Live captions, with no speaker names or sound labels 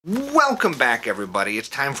Welcome back, everybody. It's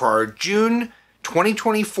time for our June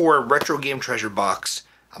 2024 Retro Game Treasure Box.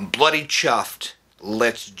 I'm bloody chuffed.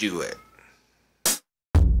 Let's do it.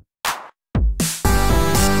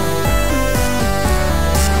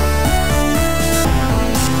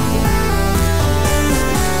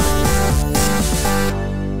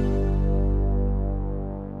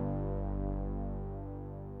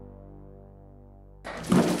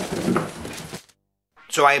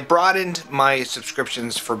 So I broadened my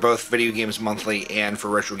subscriptions for both Video Games Monthly and for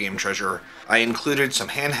Retro Game Treasure. I included some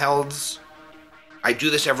handhelds. I do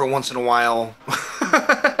this every once in a while.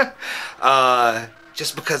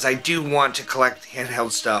 Just because I do want to collect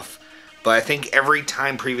handheld stuff. But I think every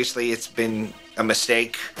time previously it's been a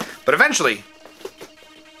mistake. But eventually,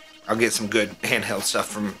 I'll get some good handheld stuff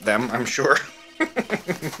from them, I'm sure.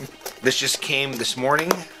 This just came this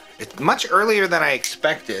morning. It's much earlier than I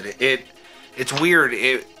expected. It's weird.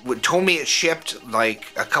 It told me it shipped like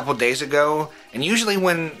a couple days ago, and usually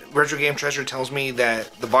when Retro Game Treasure tells me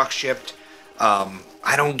that the box shipped,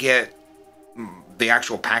 I don't get the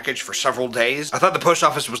actual package for several days. I thought the post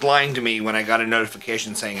office was lying to me when I got a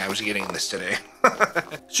notification saying I was getting this today.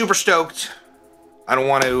 Super stoked. I don't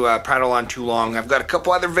want to prattle on too long. I've got a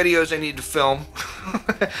couple other videos I need to film,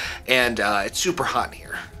 and it's super hot in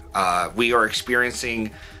here. We are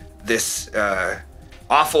experiencing this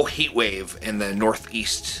awful heat wave in the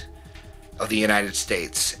northeast of the United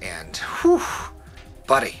States, and whew,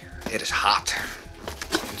 buddy, it is hot.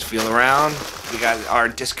 Let's feel around. We got our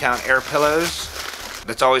discount air pillows.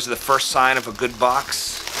 That's always the first sign of a good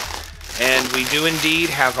box. And we do indeed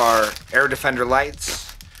have our air defender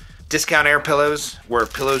lights. Discount air pillows, where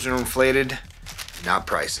pillows are inflated, not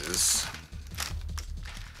prices.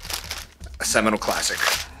 A seminal classic.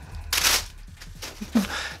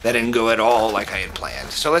 That didn't go at all like I had planned.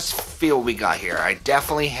 So let's feel what we got here. I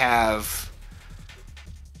definitely have,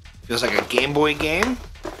 feels like a Game Boy game.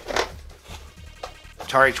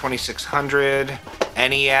 Atari 2600,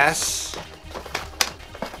 NES,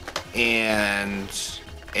 and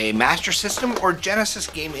a Master System or Genesis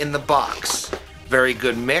game in the box. Very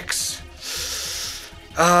good mix.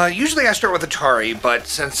 Usually I start with Atari, but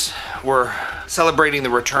since we're celebrating the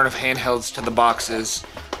return of handhelds to the boxes,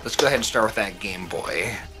 let's go ahead and start with that Game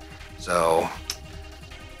Boy. So,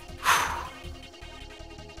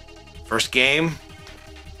 first game.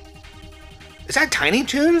 Is that Tiny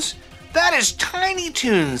Toons? That is Tiny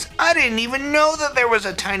Toons! I didn't even know that there was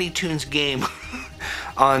a Tiny Toons game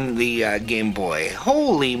on the Game Boy.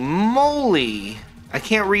 Holy moly! I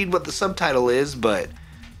can't read what the subtitle is, but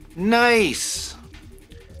nice!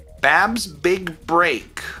 Bab's Big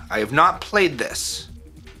Break. I have not played this.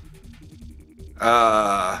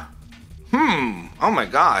 Oh my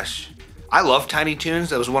gosh. I love Tiny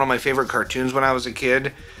Toons. That was one of my favorite cartoons when I was a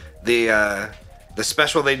kid. The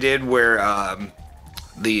special they did where,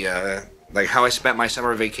 like How I Spent My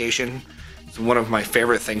Summer Vacation. It's one of my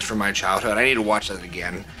favorite things from my childhood. I need to watch that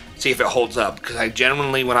again. See if it holds up. Because I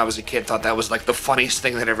genuinely, when I was a kid, thought that was like the funniest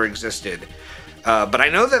thing that ever existed. But I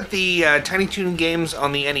know that the Tiny Toon games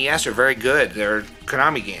on the NES are very good. They're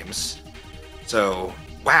Konami games. So,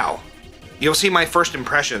 wow. You'll see my first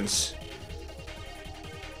impressions.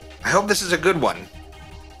 I hope this is a good one.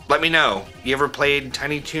 Let me know. You ever played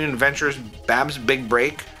Tiny Toon Adventures Bab's Big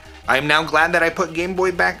Break? I am now glad that I put Game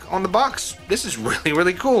Boy back on the box. This is really,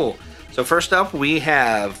 really cool. So first up, we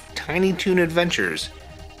have Tiny Toon Adventures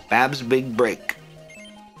Bab's Big Break.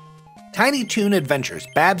 Tiny Toon Adventures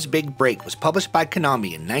Bab's Big Break was published by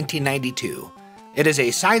Konami in 1992. It is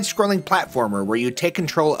a side-scrolling platformer where you take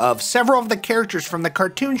control of several of the characters from the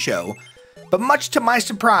cartoon show, but much to my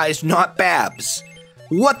surprise, not Babs.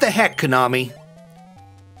 What the heck, Konami?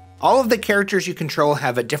 All of the characters you control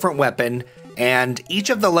have a different weapon, and each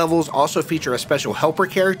of the levels also feature a special helper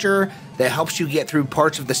character that helps you get through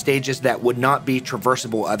parts of the stages that would not be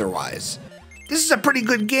traversable otherwise. This is a pretty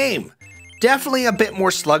good game. Definitely a bit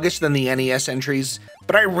more sluggish than the NES entries,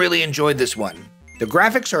 but I really enjoyed this one. The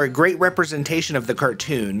graphics are a great representation of the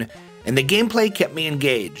cartoon, and the gameplay kept me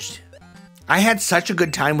engaged. I had such a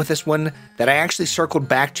good time with this one that I actually circled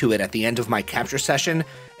back to it at the end of my capture session,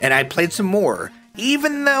 and I played some more,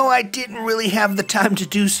 even though I didn't really have the time to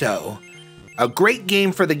do so. A great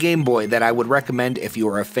game for the Game Boy that I would recommend if you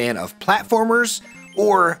are a fan of platformers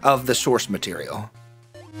or of the source material.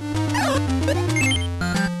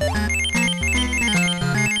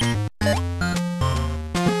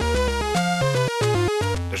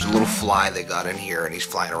 There's a little fly they got in here, and he's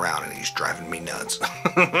flying around and he's driving me nuts.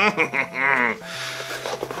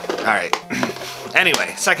 Alright.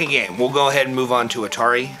 Anyway, second game. We'll go ahead and move on to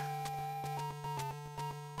Atari.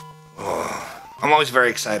 Oh, I'm always very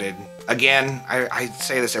excited again, I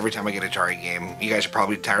say this every time I get an Atari game. You guys are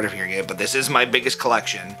probably tired of hearing it, but this is my biggest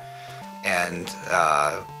collection. And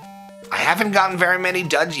I haven't gotten very many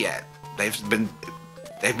duds yet. They've been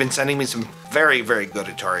sending me some very, very good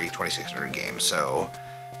Atari 2600 games. So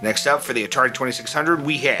next up for the Atari 2600,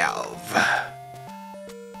 we have...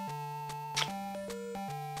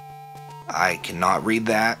 I cannot read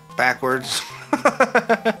that backwards.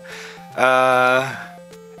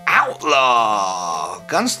 Outlaw!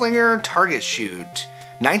 Gunslinger Target Shoot.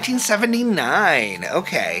 1979.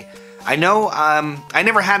 Okay. I know, I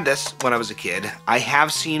never had this when I was a kid. I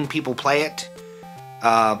have seen people play it.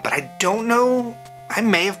 But I don't know. I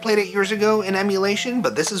may have played it years ago in emulation,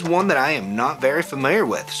 but this is one that I am not very familiar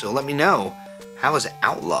with. So let me know. How is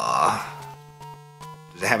Outlaw?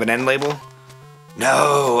 Does it have an end label?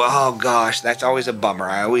 No. Oh gosh, that's always a bummer.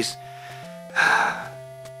 I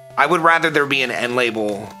would rather there be an end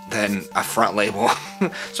label than a front label,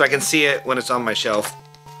 so I can see it when it's on my shelf.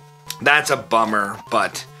 That's a bummer,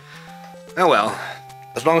 but oh well.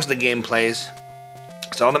 As long as the game plays,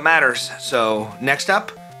 it's all that matters. So next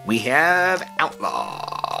up, we have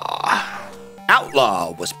Outlaw.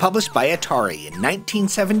 Outlaw was published by Atari in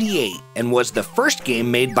 1978 and was the first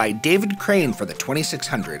game made by David Crane for the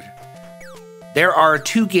 2600. There are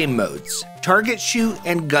two game modes, Target Shoot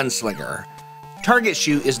and Gunslinger. Target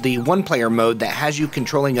Shoot is the one-player mode that has you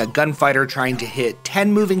controlling a gunfighter trying to hit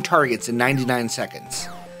 10 moving targets in 99 seconds.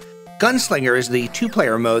 Gunslinger is the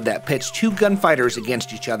two-player mode that pits two gunfighters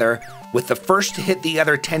against each other, with the first to hit the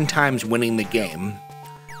other 10 times winning the game.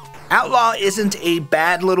 Outlaw isn't a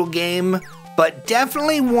bad little game, but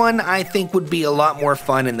definitely one I think would be a lot more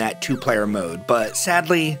fun in that two-player mode, but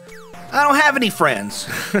sadly, I don't have any friends.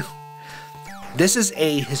 This is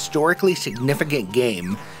a historically significant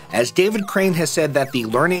game, as David Crane has said that the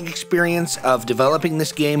learning experience of developing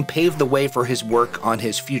this game paved the way for his work on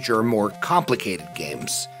his future, more complicated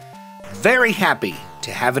games. Very happy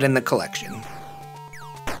to have it in the collection.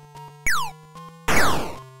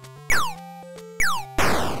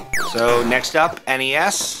 So next up,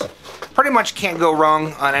 NES. Pretty much can't go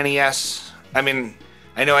wrong on NES. I mean,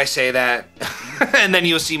 I know I say that, and then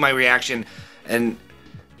you'll see my reaction, and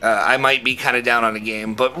I might be kind of down on a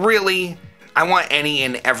game, but really, I want any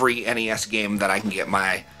and every NES game that I can get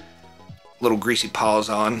my little greasy paws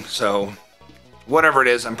on, so whatever it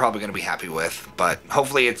is, I'm probably going to be happy with, but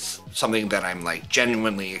hopefully it's something that I'm like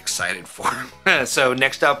genuinely excited for. So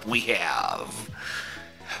next up, we have...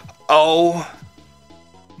 Oh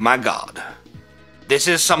my god. This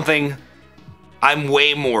is something I'm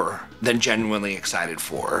way more than genuinely excited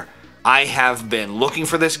for. I have been looking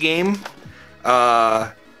for this game.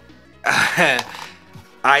 I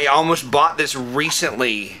almost bought this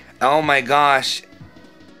recently. Oh my gosh.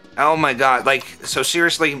 Oh my god. Like, so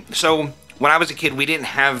seriously, so when I was a kid, we didn't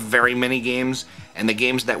have very many games, and the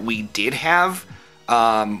games that we did have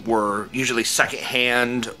were usually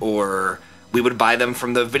secondhand, or we would buy them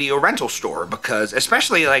from the video rental store, because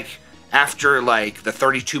especially like after like the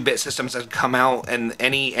 32-bit systems had come out, and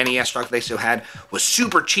any NES stock they still had was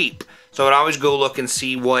super cheap. So I'd always go look and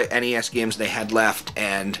see what NES games they had left,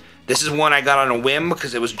 and this is one I got on a whim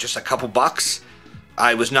because it was just a couple bucks.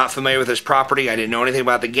 I was not familiar with this property. I didn't know anything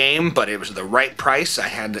about the game, but it was the right price. I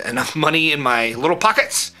had enough money in my little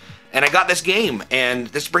pockets, and I got this game, and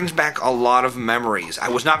this brings back a lot of memories. I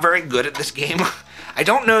was not very good at this game. I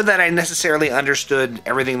don't know that I necessarily understood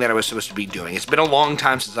everything that I was supposed to be doing. It's been a long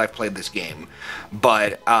time since I've played this game,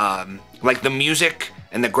 but like the music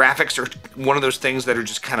and the graphics are one of those things that are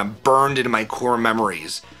just kind of burned into my core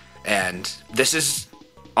memories. And this is,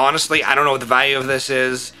 honestly, I don't know what the value of this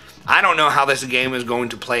is. I don't know how this game is going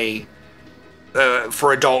to play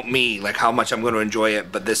for adult me, like how much I'm going to enjoy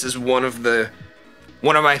it, but this is one of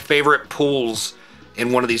my favorite pulls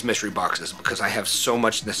in one of these mystery boxes, because I have so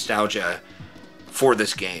much nostalgia for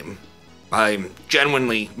this game. I'm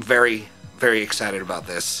genuinely very, very excited about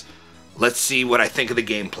this. Let's see what I think of the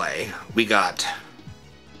gameplay. We got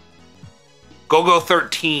Go-Go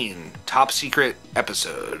 13, Top Secret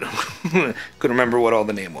Episode. Couldn't remember what all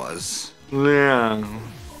the name was. Yeah.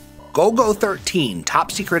 Go-Go 13,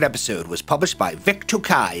 Top Secret Episode was published by Vic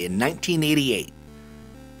Tokai in 1988.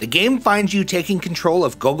 The game finds you taking control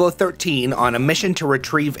of Go-Go 13 on a mission to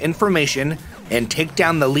retrieve information and take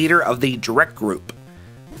down the leader of the Direct Group.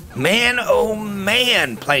 Man, oh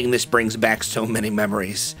man, playing this brings back so many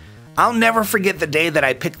memories. I'll never forget the day that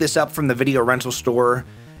I picked this up from the video rental store.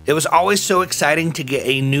 It was always so exciting to get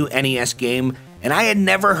a new NES game, and I had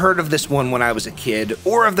never heard of this one when I was a kid,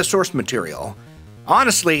 or of the source material.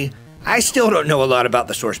 Honestly, I still don't know a lot about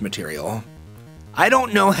the source material. I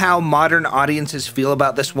don't know how modern audiences feel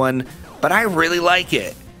about this one, but I really like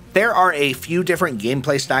it. There are a few different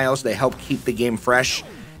gameplay styles that help keep the game fresh,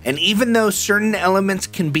 and even though certain elements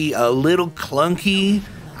can be a little clunky,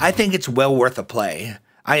 I think it's well worth a play.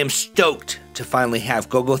 I am stoked to finally have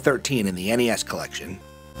Go-Go 13 in the NES collection.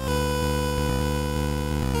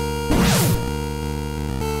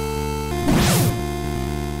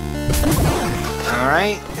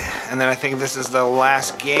 Alright, and then I think this is the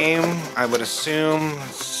last game, I would assume.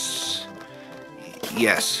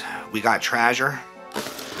 Yes, we got Treasure.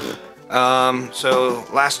 So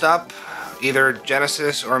last up, either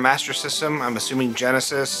Genesis or Master System. I'm assuming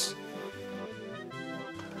Genesis.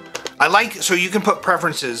 So you can put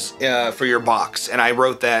preferences for your box, and I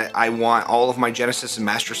wrote that I want all of my Genesis and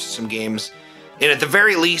Master System games in, at the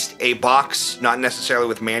very least, a box, not necessarily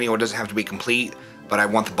with manual. It doesn't have to be complete, but I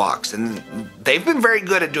want the box, and they've been very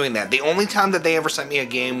good at doing that. The only time that they ever sent me a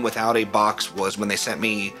game without a box was when they sent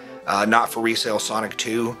me not for resale Sonic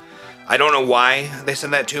 2. I don't know why they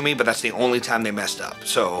sent that to me, but that's the only time they messed up.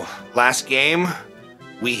 So, last game,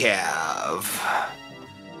 we have...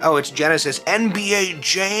 Oh, it's Genesis NBA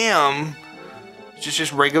Jam. Is this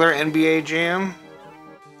just regular NBA Jam?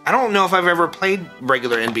 I don't know if I've ever played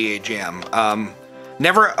regular NBA Jam.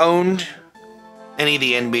 Never owned any of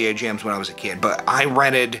the NBA Jams when I was a kid, but I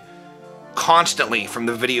rented constantly from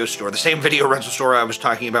the video store, the same video rental store I was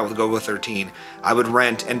talking about with Go-Go 13. I would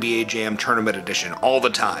rent NBA Jam Tournament Edition all the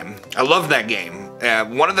time. I loved that game.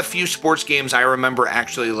 One of the few sports games I remember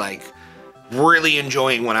actually really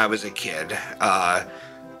enjoying when I was a kid.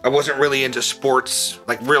 I wasn't really into sports,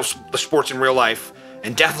 sports in real life,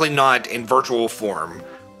 and definitely not in virtual form,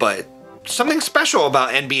 but something special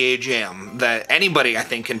about NBA Jam that anybody, I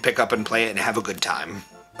think, can pick up and play it and have a good time.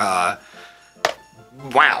 Wow.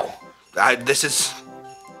 This is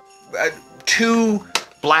two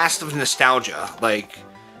blast of nostalgia.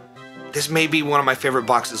 This may be one of my favorite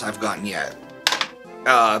boxes I've gotten yet.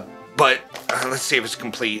 But let's see if it's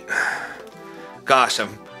complete. Gosh, I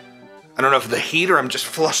don't know if the heat or I'm just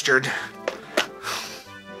flustered.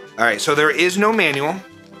 Alright, so there is no manual,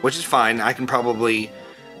 which is fine. I can probably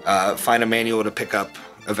find a manual to pick up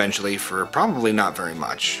eventually for probably not very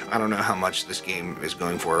much. I don't know how much this game is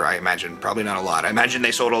going for. I imagine probably not a lot. I imagine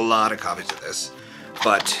they sold a lot of copies of this.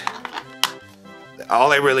 But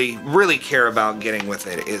all I really care about getting with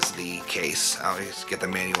it is the case. I'll just get the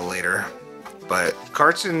manual later. But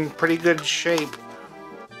cart's in pretty good shape.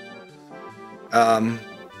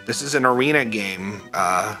 This is an arena game.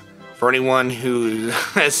 For anyone who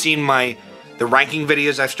has seen the ranking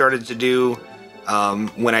videos I've started to do,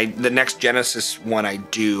 the next Genesis one I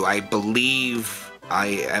do, I believe I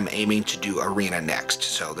am aiming to do arena next.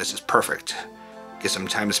 So this is perfect. Get some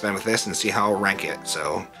time to spend with this and see how I'll rank it.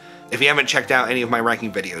 So if you haven't checked out any of my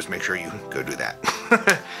ranking videos, make sure you go do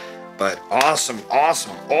that. But awesome. I'm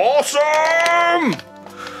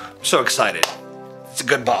so excited. It's a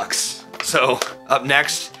good box. So up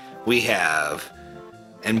next, we have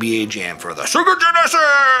NBA Jam for the Sega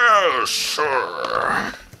Genesis!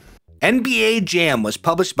 NBA Jam was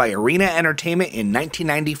published by Arena Entertainment in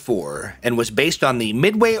 1994 and was based on the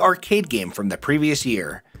Midway arcade game from the previous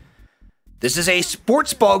year. This is a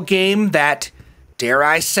sports ball game that, dare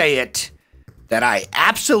I say it, that I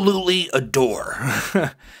absolutely adore.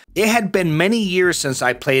 It had been many years since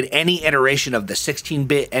I played any iteration of the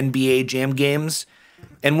 16-bit NBA Jam games,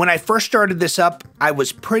 and when I first started this up, I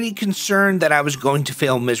was pretty concerned that I was going to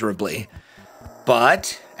fail miserably.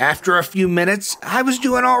 But after a few minutes, I was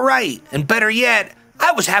doing all right, and better yet,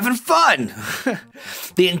 I was having fun.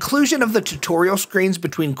 The inclusion of the tutorial screens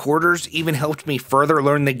between quarters even helped me further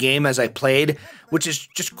learn the game as I played, which is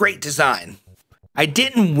just great design. I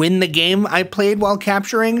didn't win the game I played while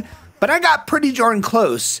capturing, but I got pretty darn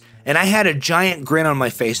close, and I had a giant grin on my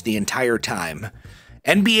face the entire time.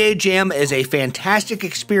 NBA Jam is a fantastic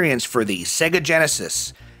experience for the Sega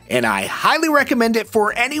Genesis, and I highly recommend it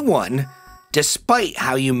for anyone, despite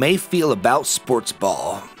how you may feel about sports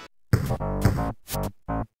ball. Grab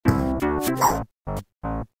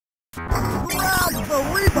the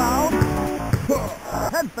rebound!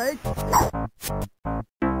 Head fake!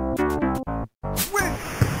 Win!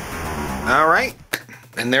 Alright,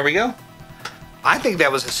 and there we go. I think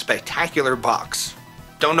that was a spectacular box.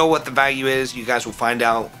 Don't know what the value is. You guys will find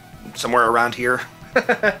out somewhere around here.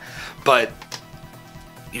 But,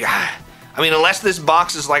 yeah, I mean, unless this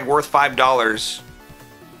box is worth $5,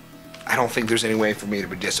 I don't think there's any way for me to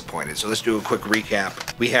be disappointed. So let's do a quick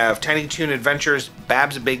recap. We have Tiny Toon Adventures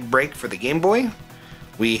Bab's Big Break for the Game Boy.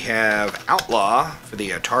 We have Outlaw for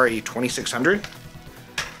the Atari 2600.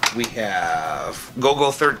 We have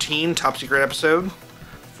Go-Go 13 Top Secret Episode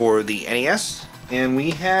for the NES. And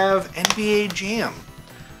we have NBA Jam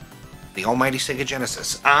the almighty Sega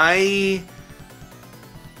Genesis. If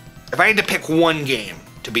I had to pick one game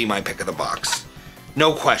to be my pick of the box,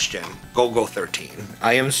 no question, Go 13.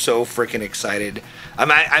 I am so freaking excited.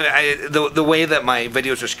 The way that my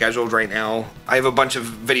videos are scheduled right now, I have a bunch of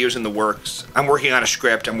videos in the works. I'm working on a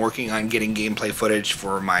script. I'm working on getting gameplay footage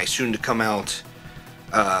for my soon-to-come-out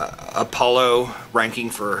Apollo ranking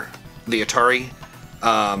for the Atari.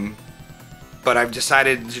 But I've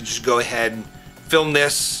decided to just go ahead, film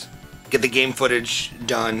this, get the game footage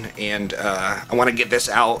done, and I want to get this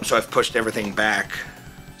out, so I've pushed everything back.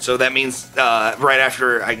 So that means right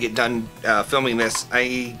after I get done filming this,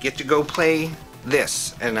 I get to go play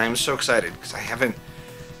this, and I'm so excited because I haven't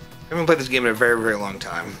played this game in a very, very long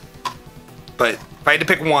time. But if I had to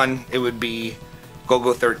pick one, it would be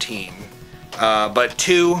Go 13. But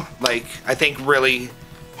two, like, I think really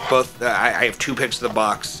both, I have two picks of the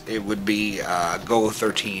box. It would be Go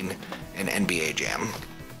 13 and NBA Jam.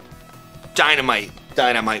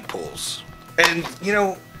 Dynamite pulls. And, you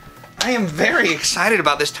know, I am very excited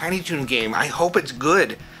about this Tiny Toon game. I hope it's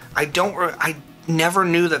good. I never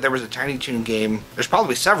knew that there was a Tiny Toon game. There's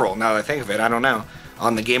probably several now that I think of it. I don't know,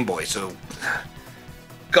 on the Game Boy. So,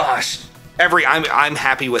 gosh, I'm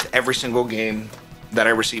happy with every single game that I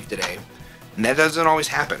received today, and that doesn't always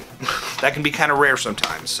happen. That can be kind of rare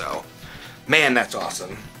sometimes. So, man, that's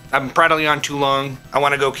awesome. I've been prattling on too long. I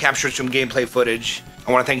want to go capture some gameplay footage.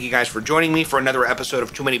 I want to thank you guys for joining me for another episode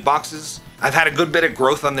of Too Many Boxes. I've had a good bit of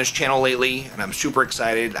growth on this channel lately, and I'm super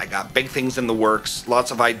excited. I got big things in the works, lots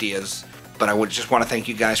of ideas, but I would just want to thank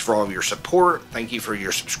you guys for all of your support. Thank you for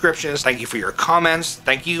your subscriptions. Thank you for your comments.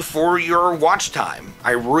 Thank you for your watch time.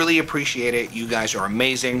 I really appreciate it. You guys are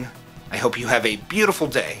amazing. I hope you have a beautiful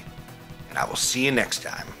day, and I will see you next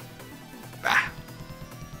time.